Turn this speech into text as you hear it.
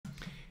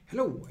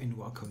Hello and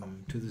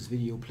welcome to this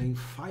video playing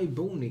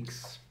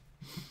Faibonix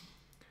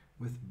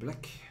with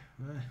black.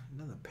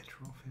 Another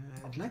Petroff.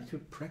 I'd like to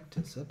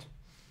practice it.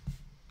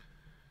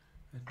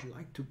 I'd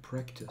like to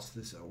practice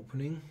this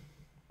opening.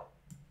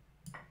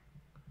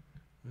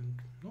 And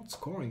not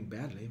scoring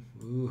badly.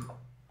 Ooh,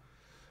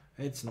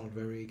 it's not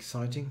very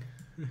exciting.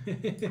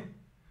 Yeah,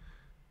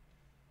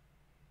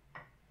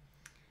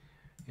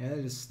 that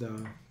is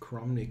the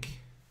Cromnick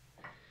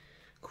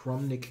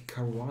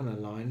Caruana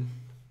line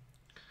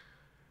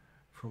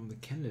from the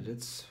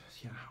candidates.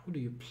 Yeah, how do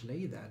you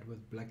play that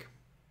with black?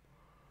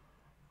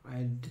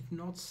 I did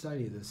not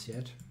study this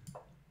yet.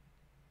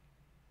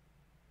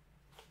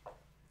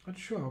 Not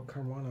sure how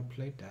Caruana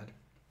played that.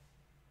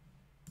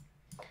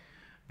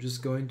 I'm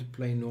just going to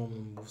play normal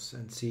moves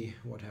and see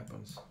what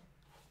happens.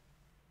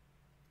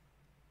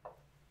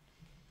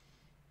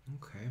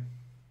 Okay.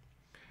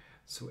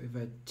 So if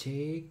I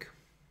take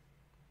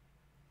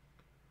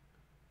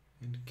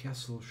and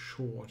castle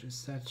short,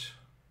 is that...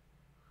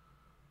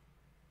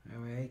 I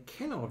mean, it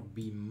cannot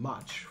be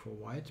much for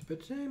white,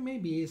 but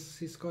maybe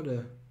he's got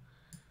a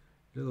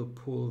little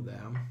pull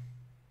there.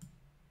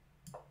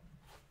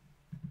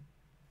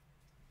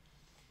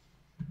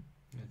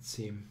 Let's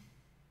see.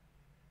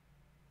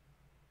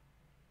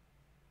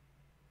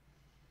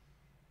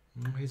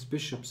 His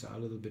bishops are a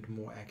little bit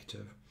more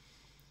active.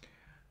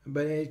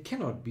 But it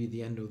cannot be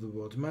the end of the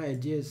world. My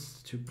idea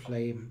is to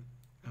play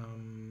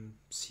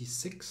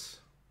c6,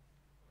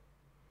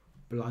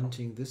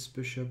 blunting this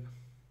bishop.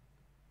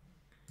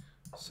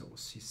 So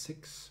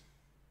c6.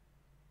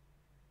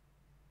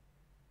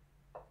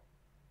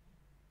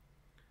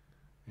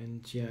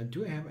 And yeah,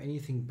 do I have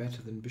anything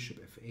better than bishop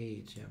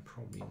f8? Yeah,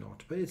 probably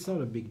not. But it's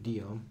not a big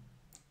deal.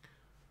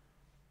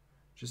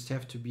 Just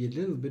have to be a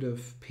little bit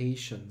of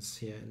patience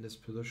here in this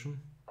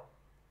position.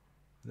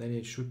 Then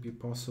it should be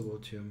possible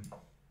to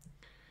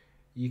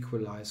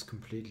equalize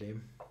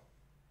completely.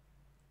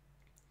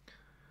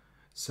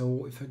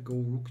 So if I go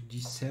rook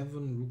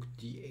d7, rook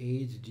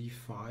d8,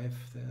 d5,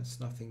 there's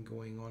nothing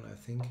going on, I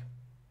think.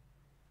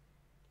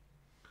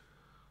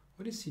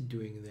 What is he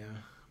doing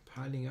there?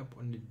 Piling up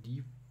on the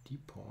d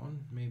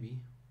pawn,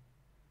 maybe.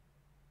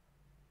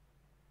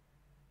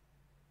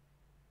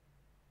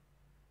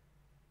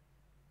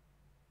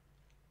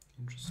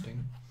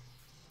 Interesting.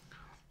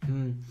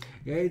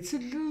 Yeah, it's a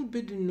little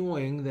bit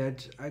annoying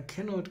that I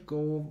cannot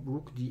go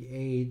rook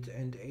d8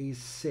 and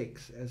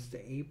a6 as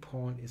the a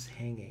pawn is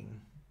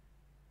hanging.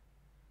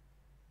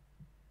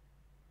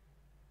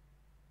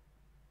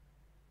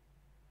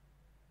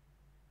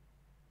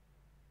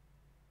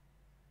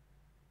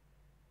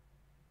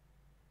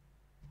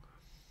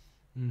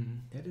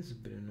 That is a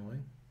bit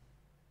annoying.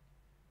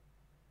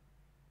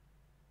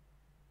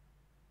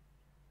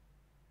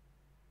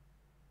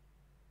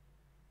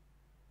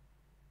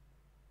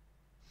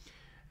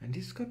 And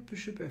he's got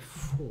bishop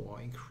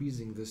f4,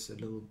 increasing this a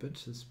little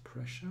bit, this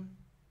pressure.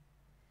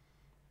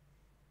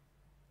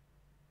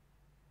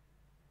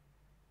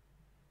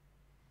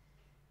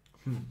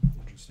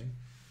 Interesting.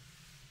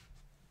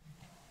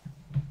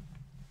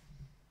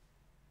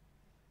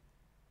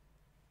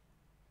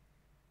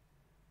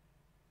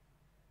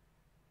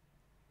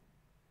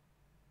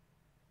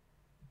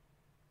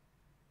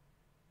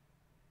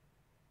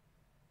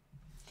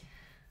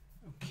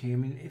 Okay, I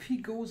mean, if he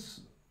goes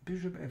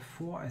bishop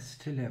f4, I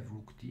still have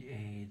rook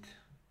d8.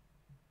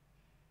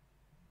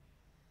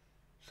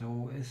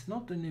 So it's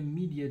not an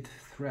immediate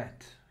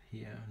threat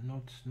here,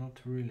 not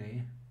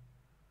really.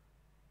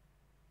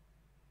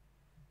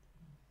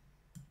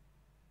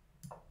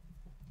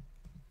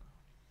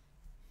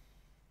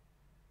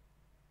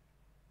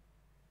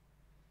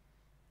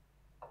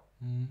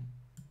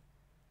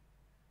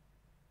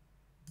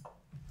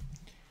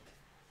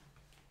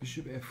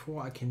 Bishop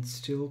f4, I can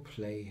still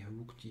play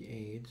rook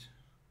d8.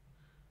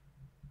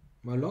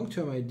 My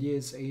long-term idea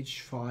is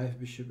h5,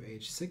 bishop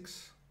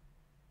h6.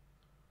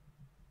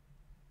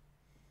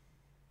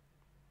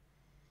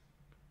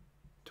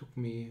 Took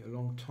me a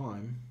long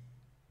time.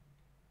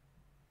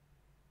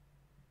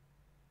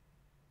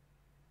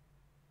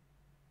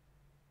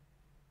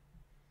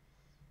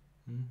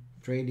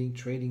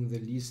 Trading the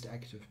least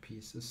active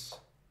pieces.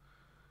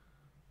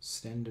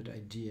 Standard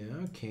idea.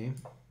 Okay.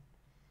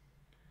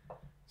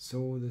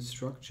 So the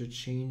structure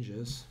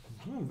changes.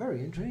 Oh,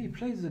 very interesting. He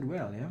plays it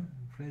well, yeah.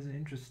 Plays it in an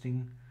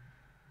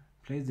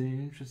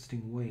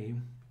interesting way.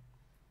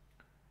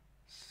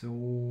 So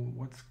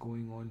what's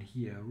going on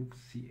here? Rook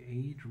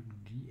c8, rook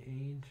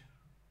d8.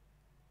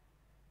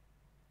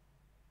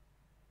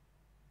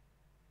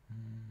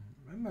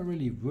 Am I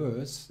really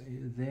worse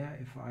there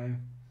if I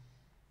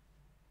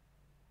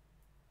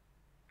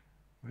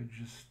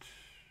just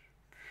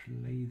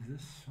play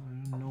this? I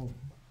don't know.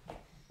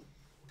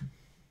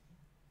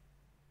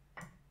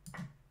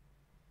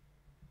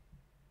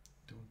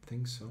 Don't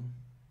think so.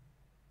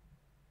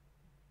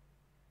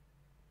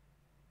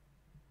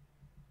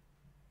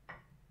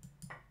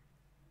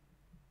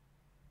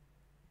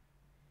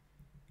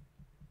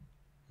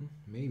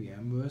 Maybe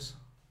I'm worse.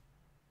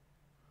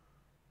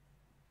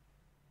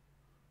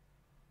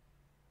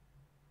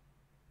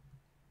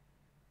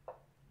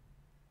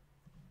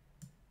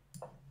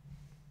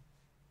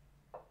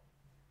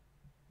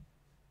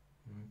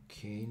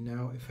 Okay,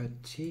 now if I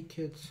take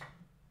it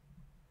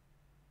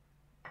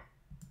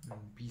and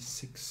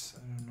b6, I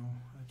don't know,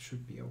 that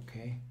should be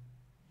okay.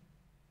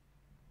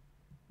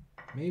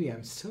 Maybe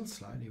I'm still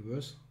slightly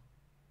worse.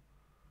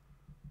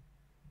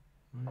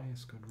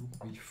 It's got rook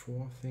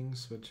b4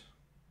 things, but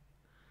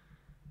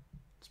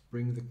let's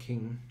bring the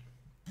king.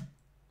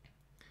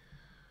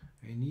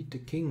 I need the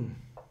king.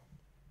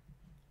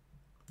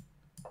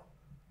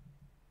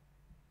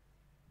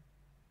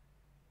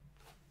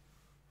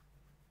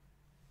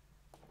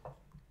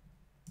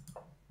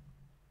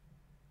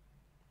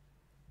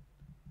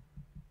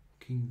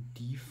 King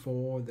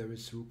d4, there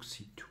is rook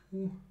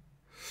c2.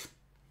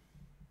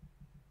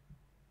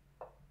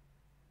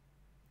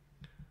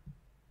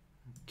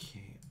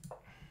 Okay.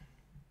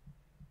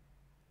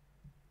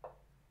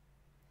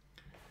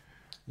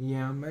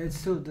 Yeah, but it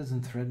still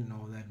doesn't threaten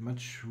all that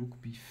much.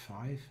 Rook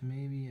b5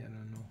 maybe, I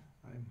don't know.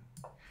 I'm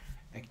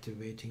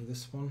activating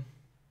this one.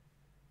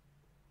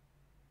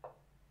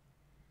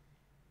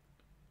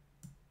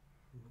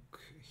 Rook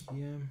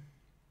here.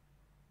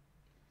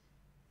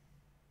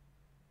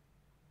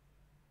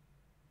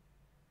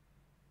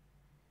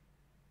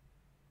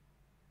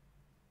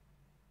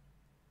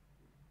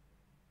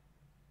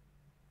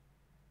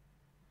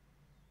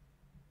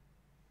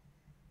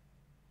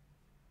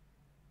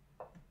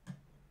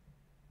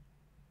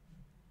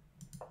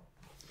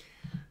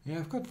 Yeah,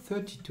 I've got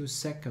 32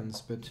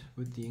 seconds, but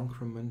with the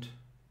increment,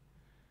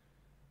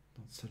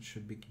 not such a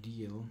big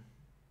deal.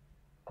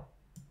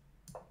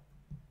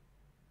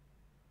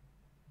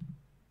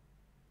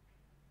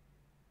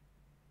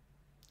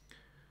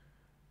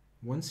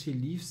 Once he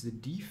leaves the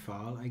d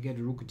file, I get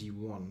rook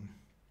d1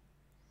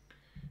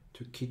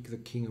 to kick the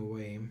king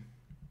away.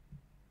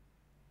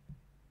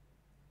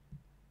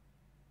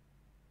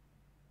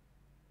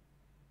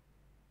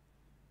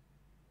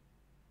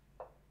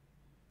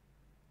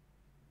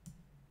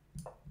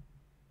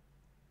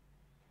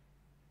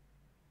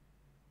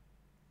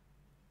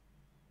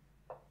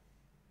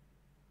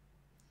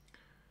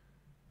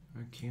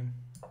 Okay.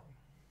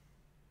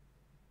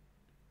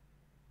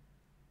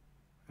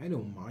 I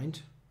don't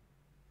mind.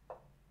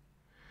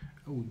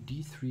 Oh,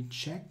 d3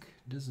 check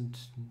doesn't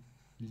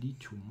lead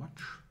to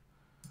much.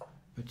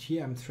 But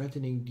here I'm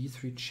threatening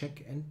d3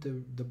 check and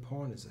the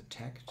pawn is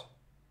attacked.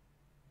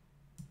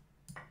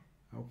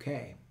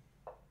 Okay.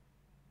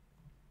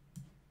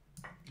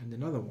 And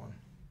another one.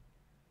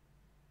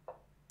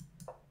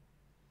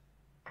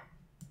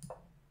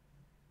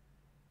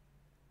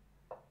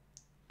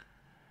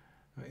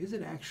 Is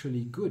it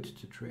actually good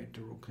to trade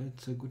the rook?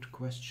 That's a good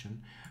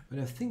question. But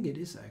I think it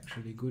is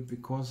actually good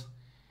because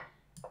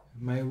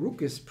my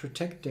rook is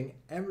protecting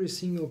every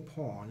single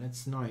pawn.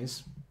 That's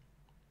nice.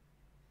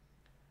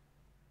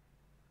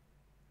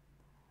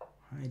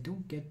 I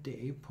don't get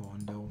the a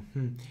pawn though.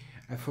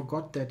 I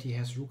forgot that he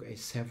has rook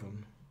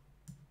a7.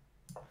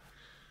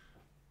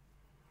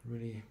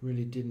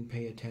 Really didn't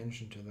pay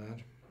attention to that.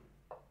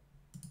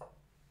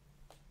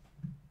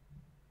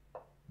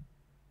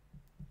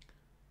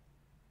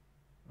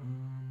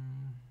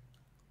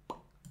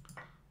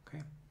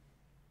 Okay.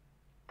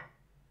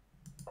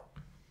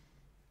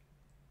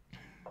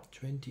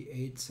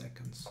 28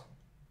 seconds.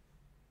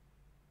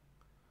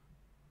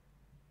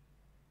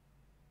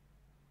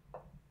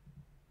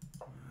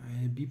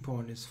 B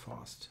pawn is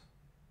fast.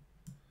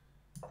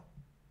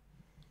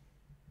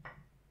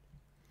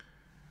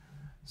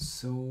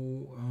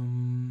 So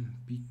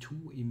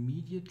b2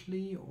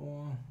 immediately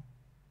or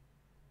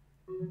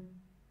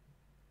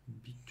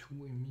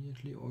b2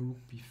 immediately or rook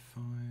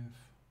b5.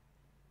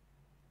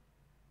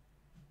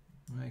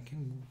 I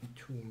can go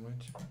b2,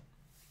 right?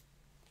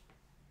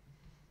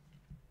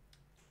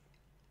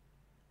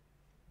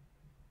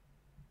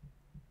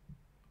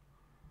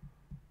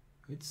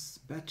 It's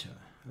better,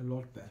 a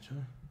lot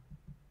better.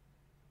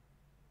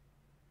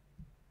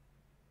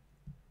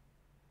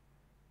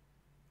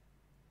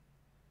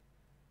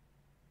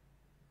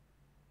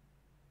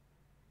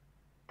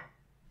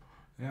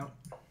 Yeah.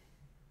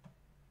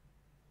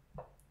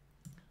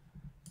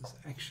 It's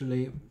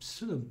actually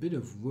still a bit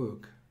of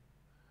work.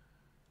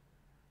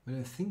 But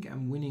I think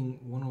I'm winning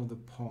one of the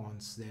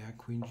pawns there,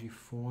 queen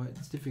g4.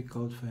 It's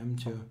difficult for him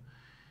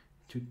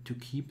to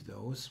keep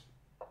those.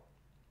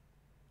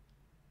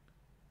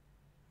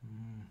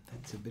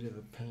 That's a bit of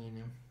a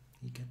pain.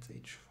 He gets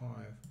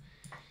h5.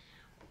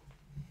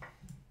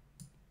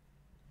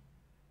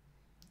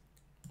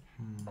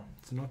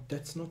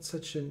 That's not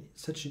such an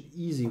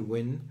easy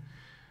win,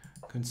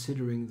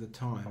 considering the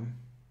time.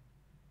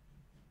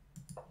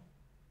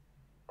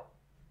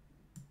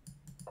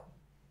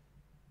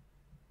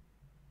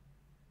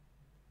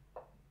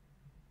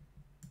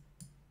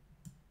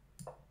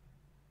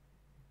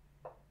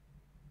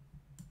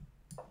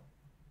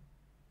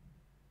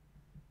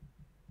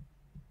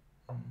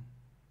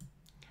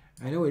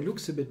 I know it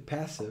looks a bit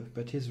passive,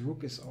 but his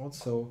rook is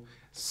also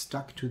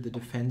stuck to the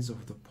defense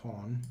of the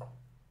pawn.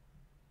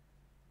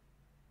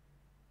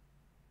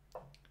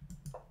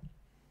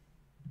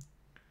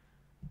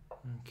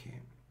 Okay.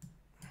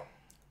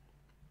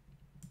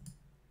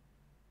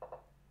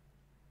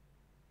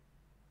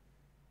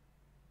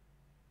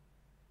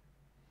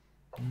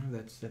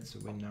 that's the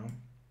win now.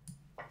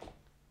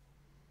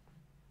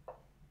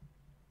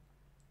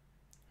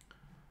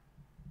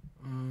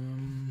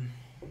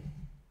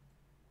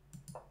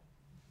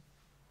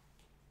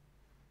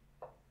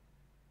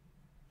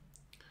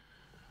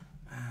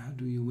 How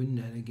do you win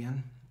that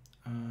again?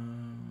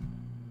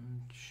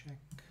 Check.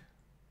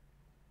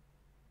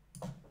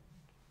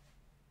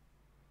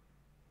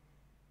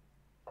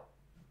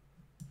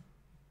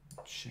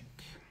 Check.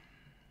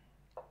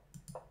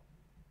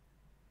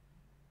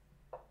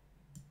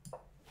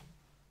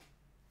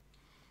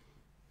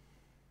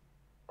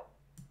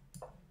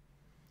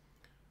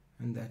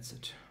 And that's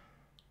it.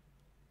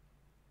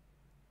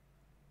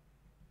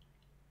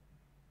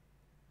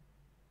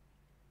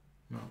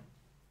 No.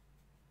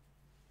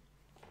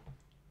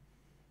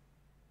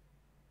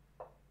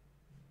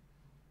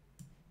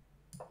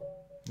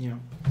 Yeah.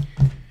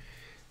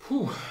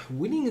 Whew,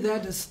 winning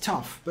that is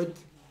tough, but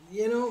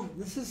you know,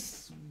 this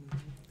is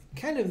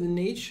kind of the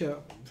nature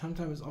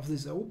sometimes of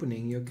this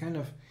opening. You're kind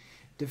of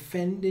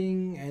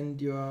defending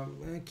and you're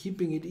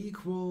keeping it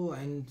equal,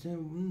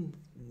 and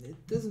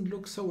it doesn't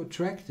look so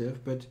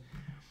attractive, but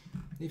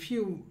if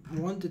you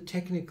want a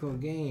technical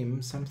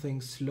game, something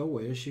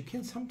slowish, you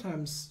can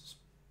sometimes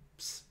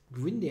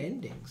win the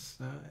endings.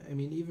 I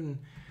mean, even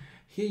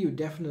here you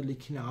definitely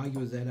can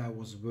argue that I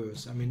was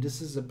worse. I mean,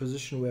 this is a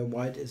position where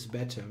white is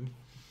better.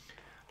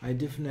 I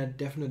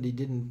definitely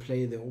didn't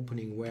play the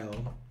opening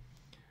well.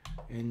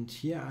 And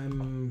here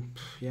I'm,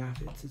 yeah,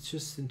 it's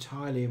just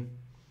entirely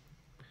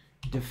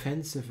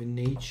defensive in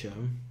nature.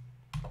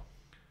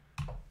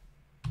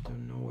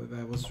 Don't know if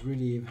I was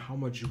really, how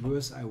much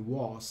worse I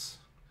was.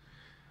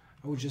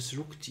 Oh, just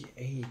rook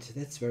d8.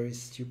 That's very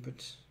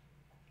stupid.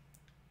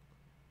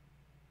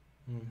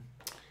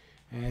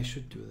 I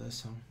should do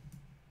this, huh?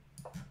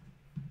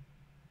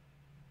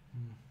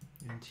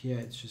 And here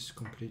it's just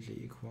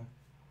completely equal.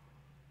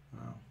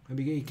 Wow. I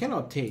mean, he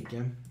cannot take,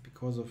 yeah,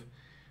 because of,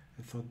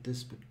 I thought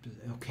this, but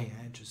okay,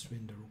 I just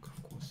win the rook,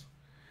 of course.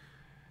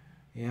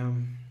 Yeah,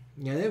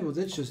 yeah,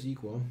 that's just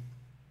equal.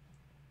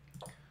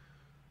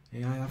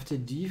 Yeah, after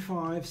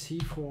d5,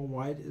 c4,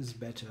 white is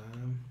better.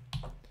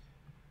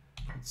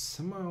 But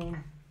somehow,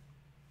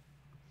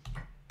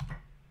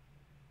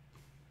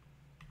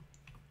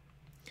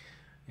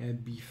 yeah,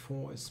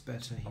 b4 is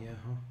better here,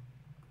 huh?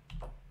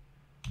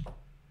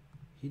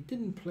 He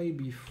didn't play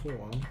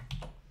b4.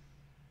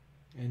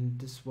 And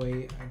this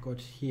way I got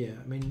here.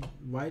 I mean,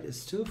 white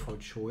is still for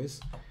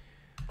choice,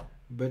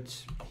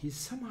 but he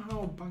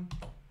somehow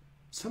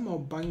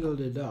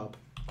bungled it up.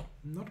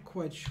 I'm not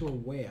quite sure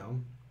where.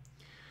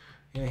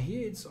 Yeah,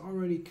 here it's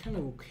already kind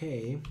of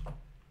okay.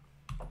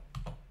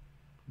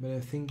 But I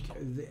think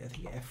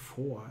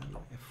f4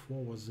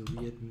 was a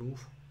weird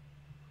move.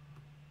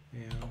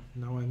 Yeah,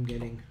 now I'm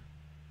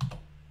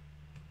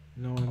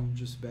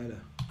just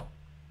better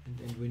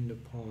and win the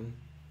pawn.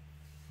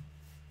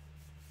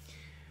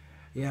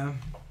 Yeah,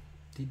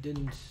 he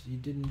didn't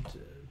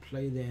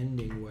play the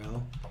ending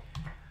well.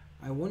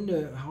 I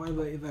wonder,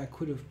 however, if I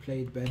could have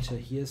played better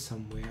here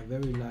somewhere.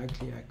 Very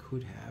likely I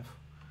could have.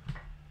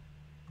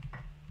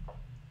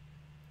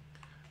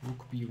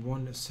 Rook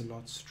b1 is a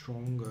lot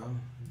stronger.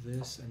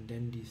 This and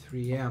then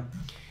d3. Yeah,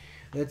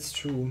 that's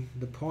true.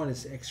 The pawn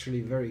is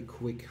actually very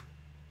quick.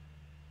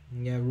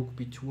 Yeah, rook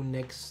b2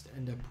 next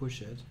and I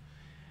push it.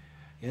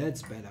 Yeah,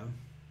 that's better.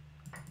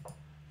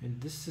 And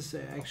this is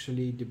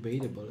actually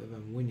debatable if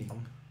I'm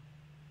winning.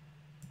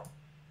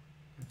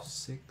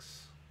 f6.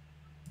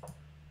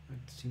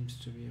 That seems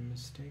to be a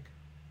mistake.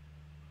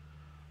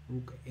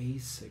 Rook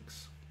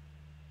a6.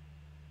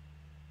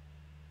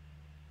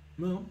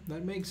 No,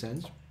 that makes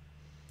sense.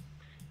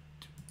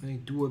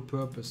 Like dual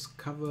purpose.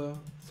 Cover,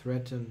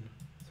 threaten,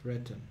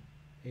 threaten.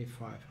 a5,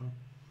 huh?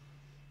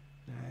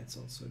 Nah, it's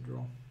also a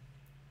draw.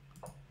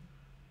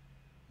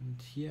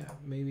 And here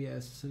maybe I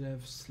still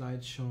have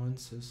slight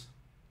chances.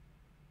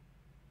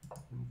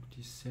 Rook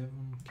d7,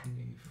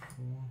 king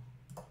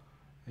a4,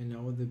 and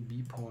now the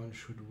b pawn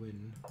should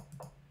win.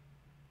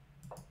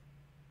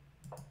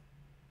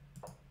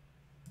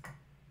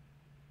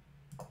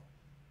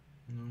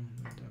 No,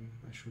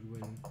 I should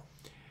win.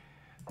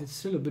 It's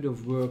still a bit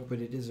of work, but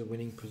it is a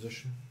winning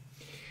position.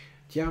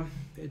 Yeah,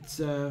 it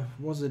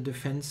was a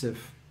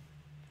defensive.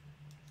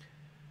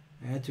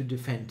 I had to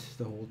defend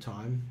the whole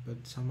time,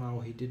 but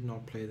somehow he did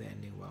not play the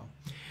ending well.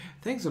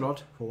 Thanks a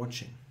lot for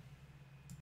watching.